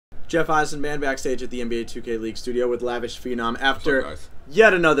Jeff Eisenman backstage at the NBA 2K League studio with Lavish Phenom after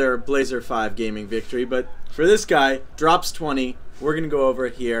yet another Blazer5 Gaming victory. But for this guy, drops 20. We're going to go over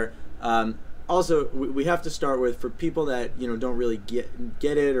it here. Also, we have to start with, for people that don't really get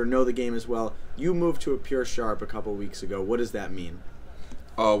it or know the game as well, you moved to a Pure Sharp a couple weeks ago. What does that mean?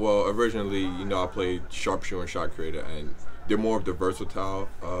 Well, originally, I played sharpshooter and shot creator, and they're more of the versatile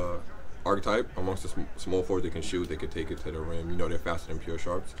archetype amongst the small forwards. They can shoot, they can take it to the rim. They're faster than Pure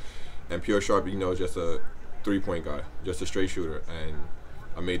Sharps. And Pure Sharp, is just a three-point guy, just a straight shooter. And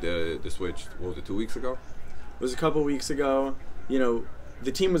I made the switch, what was it, 2 weeks ago? It was a couple weeks ago.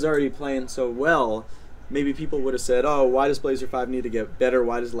 The team was already playing so well, maybe people would have said, oh, why does Blazer5 need to get better?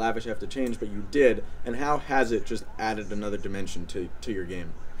 Why does Lavish have to change? But you did. And how has it just added another dimension to your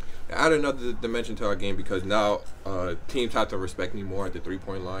game? It added another dimension to our game because now teams have to respect me more at the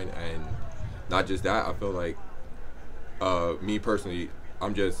three-point line. And not just that, I feel like me personally,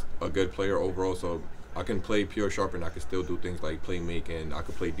 I'm just a good player overall. So I can play Pure Sharp and I can still do things like playmaking. I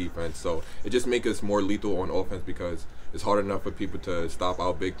can play defense. So it just makes us more lethal on offense because it's hard enough for people to stop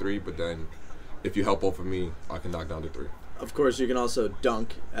our big three, but then if you help off of me, I can knock down the three. Of course, you can also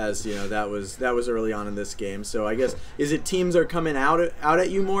dunk, as that was early on in this game. So I guess is it teams are coming out at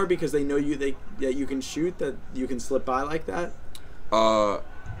you more because they know that you can shoot, that you can slip by like that? I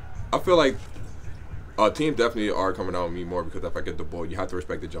feel like teams definitely are coming out at me more because if I get the ball, you have to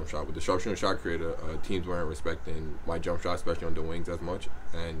respect the jump shot. With the sharpshooter shot creator, teams weren't respecting my jump shot, especially on the wings as much,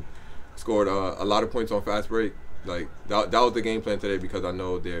 and scored a lot of points on fast break. Like that was the game plan today because I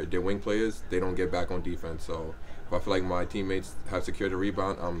know they're wing players. They don't get back on defense. So if I feel like my teammates have secured the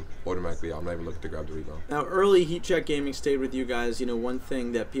rebound, I'm not even looking to grab the rebound. Now, early Heat Check Gaming stayed with you guys. One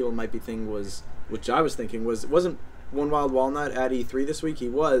thing that people might be thinking was, which I was thinking was, wasn't One Wild Walnut at E3 this week? He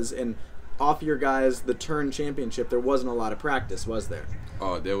was, and off your guys the Turn Championship, there wasn't a lot of practice, was there?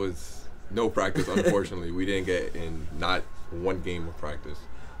 There was no practice, unfortunately. We didn't get in not one game of practice.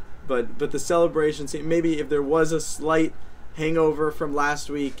 But the celebration scene, maybe if there was a slight hangover from last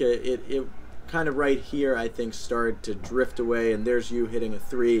week, it kind of right here, I think, started to drift away, and there's you hitting a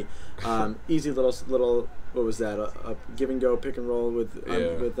three. Easy little, what was that, a give and go pick and roll with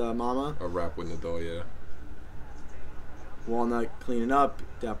Mama? A wrap with Nadal, yeah. Walnut cleaning up,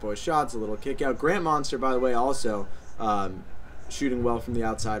 that boy shots, a little kick out. Grant Monster, by the way, also shooting well from the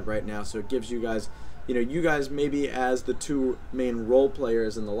outside right now, so it gives you guys... you guys maybe as the two main role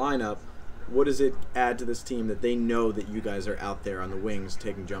players in the lineup, what does it add to this team that they know that you guys are out there on the wings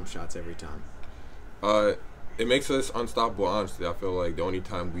taking jump shots every time? It makes us unstoppable, honestly. I feel like the only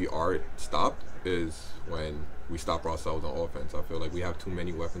time we are stopped is when we stop ourselves on offense. I feel like we have too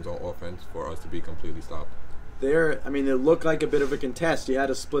many weapons on offense for us to be completely stopped. It looked like a bit of a contest. You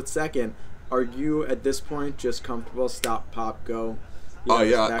had a split second. Are you, at this point, just comfortable, stop, pop, go?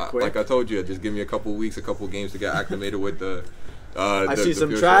 Like I told you, just give me a couple weeks, a couple games to get acclimated with the. I see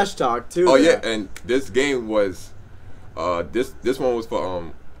some trash talk too. Oh yeah, and this game was, this one was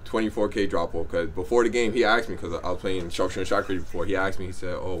for 24K drop off because before the game he asked me because I was playing sharpshooter and shot creator before. He asked me, he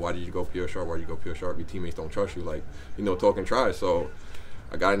said, "Oh, why did you go Pure Sharp? Why did you go Pure Sharp? Your teammates don't trust you, like talking trash." So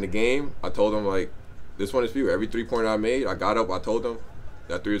I got in the game. I told him like, "This one is for you." Every 3-pointer I made, I got up. I told him,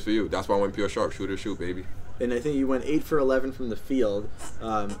 "That three is for you." That's why I went Pure Sharp, shoot or shoot, baby. And I think you went 8 for 11 from the field.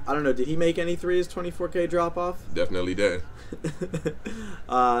 I don't know, did he make any threes, 24K drop-off? Definitely did.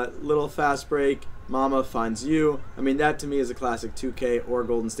 Little fast break. Mama finds you. That to me is a classic 2K or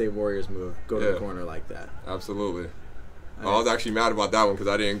Golden State Warriors move. Go to the corner like that. Absolutely. I was actually mad about that one because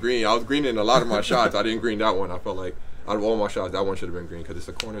I didn't green. I was greening a lot of my shots. I didn't green that one. I felt like out of all my shots, that one should have been green because it's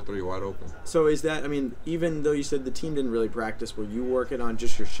a corner three wide open. So is that, even though you said the team didn't really practice, were you working on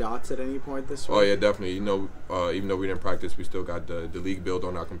just your shots at any point this week? Oh, yeah, definitely. Even though we didn't practice, we still got the league build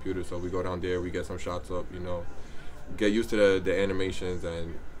on our computer. So we go down there, we get some shots up, get used to the animations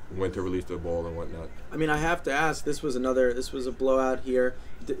and when to release the ball and whatnot. I have to ask, this was a blowout here.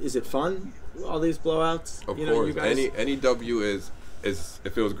 Is it fun, all these blowouts? Of course. You guys... Any W is it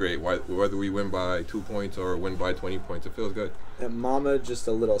feels great. Whether we win by 2 points or win by 20 points, it feels good. And Mama, just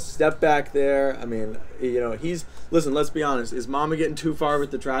a little step back there. Listen, let's be honest. Is Mama getting too far with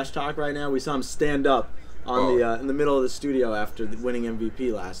the trash talk right now? We saw him stand up on in the middle of the studio after winning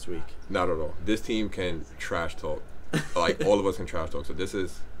MVP last week. Not at all. This team can trash talk. Like all of us can trash talk. So this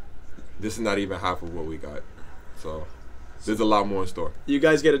is not even half of what we got. So there's a lot more in store. You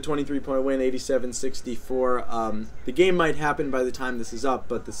guys get a 23-point win, 87-64. The game might happen by the time this is up,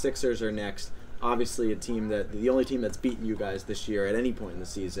 but the Sixers are next. Obviously, the only team that's beaten you guys this year at any point in the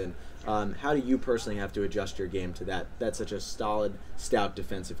season. How do you personally have to adjust your game to that? That's such a solid, stout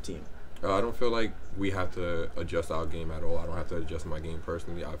defensive team. I don't feel like we have to adjust our game at all. I don't have to adjust my game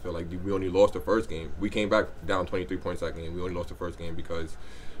personally. I feel like we only lost the first game. We came back down 23 points that game. We only lost the first game because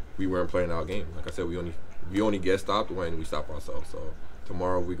we weren't playing our game. Like I said, we only get stopped when we stop ourselves. So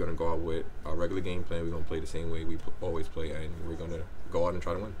tomorrow we're gonna go out with our regular game plan. We're gonna play the same way we always play, and we're gonna go out and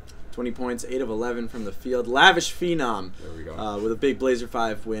try to win. 20 points, 8 of 11 from the field. Lavish Phenom There we go. with a big Blazer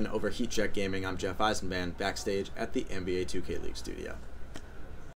 5 win over Heat Check Gaming. I'm Jeff Eisenband, backstage at the NBA 2K League studio.